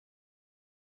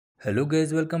Hello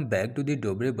guys, welcome back to the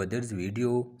Dobre brothers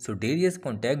video. So Darius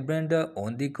contact Brenda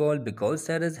on the call because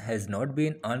Cyrus has not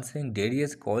been answering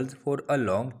Darius calls for a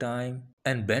long time.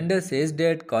 And Brenda says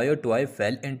that Kayo toy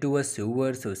fell into a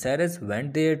sewer, so Cyrus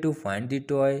went there to find the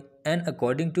toy. And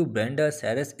according to Brenda,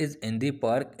 Cyrus is in the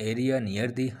park area near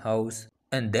the house.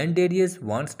 And then Darius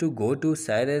wants to go to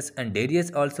Cyrus, and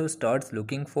Darius also starts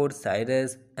looking for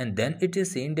Cyrus, and then it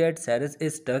is seen that Cyrus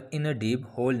is stuck in a deep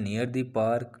hole near the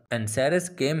park. And Cyrus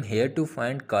came here to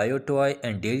find Coyote,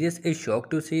 and Darius is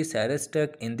shocked to see Cyrus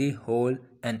stuck in the hole,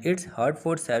 and it's hard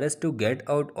for Cyrus to get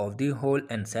out of the hole,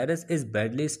 and Cyrus is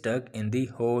badly stuck in the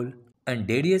hole. And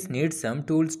Darius needs some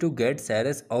tools to get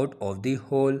Cyrus out of the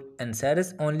hole, and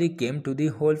Cyrus only came to the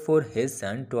hole for his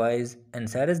son twice, and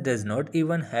Cyrus does not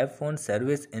even have phone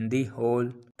service in the hole.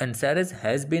 And Cyrus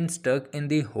has been stuck in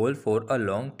the hole for a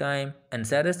long time, and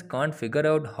Cyrus can't figure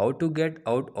out how to get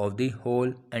out of the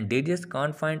hole, and Darius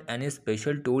can't find any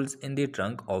special tools in the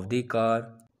trunk of the car.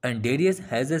 And Darius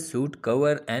has a suit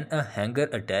cover and a hanger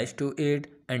attached to it,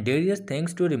 and Darius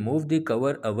thinks to remove the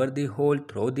cover over the hole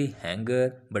through the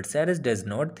hanger, but Cyrus does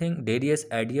not think Darius'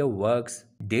 idea works.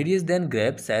 Darius then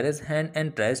grabs Cyrus' hand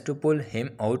and tries to pull him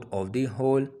out of the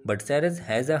hole, but Cyrus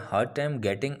has a hard time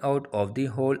getting out of the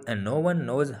hole, and no one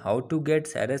knows how to get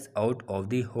Cyrus out of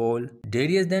the hole.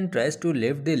 Darius then tries to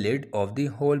lift the lid of the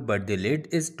hole, but the lid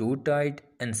is too tight,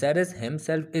 and Cyrus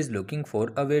himself is looking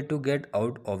for a way to get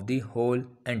out of the hole,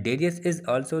 and Darius is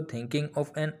also thinking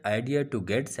of an idea to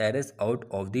get Cyrus out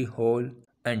of the hole.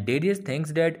 And Darius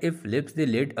thinks that if lifts the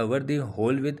lid over the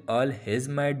hole with all his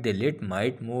might, the lid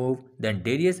might move. Then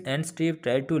Darius and Steve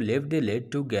try to lift the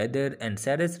lid together, and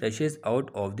Cyrus rushes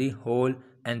out of the hole,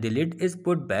 and the lid is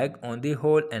put back on the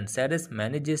hole, and Cyrus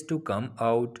manages to come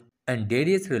out. And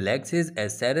Darius relaxes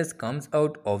as Cyrus comes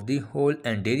out of the hole,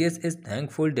 and Darius is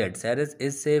thankful that Cyrus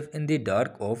is safe in the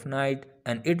dark of night,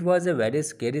 and it was a very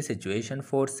scary situation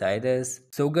for Cyrus.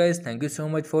 So guys, thank you so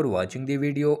much for watching the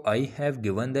video. I have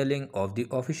given the link of the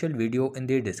official video in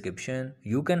the description.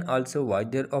 You can also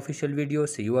watch their official video.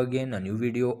 See you again in a new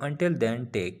video. Until then,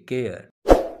 take care.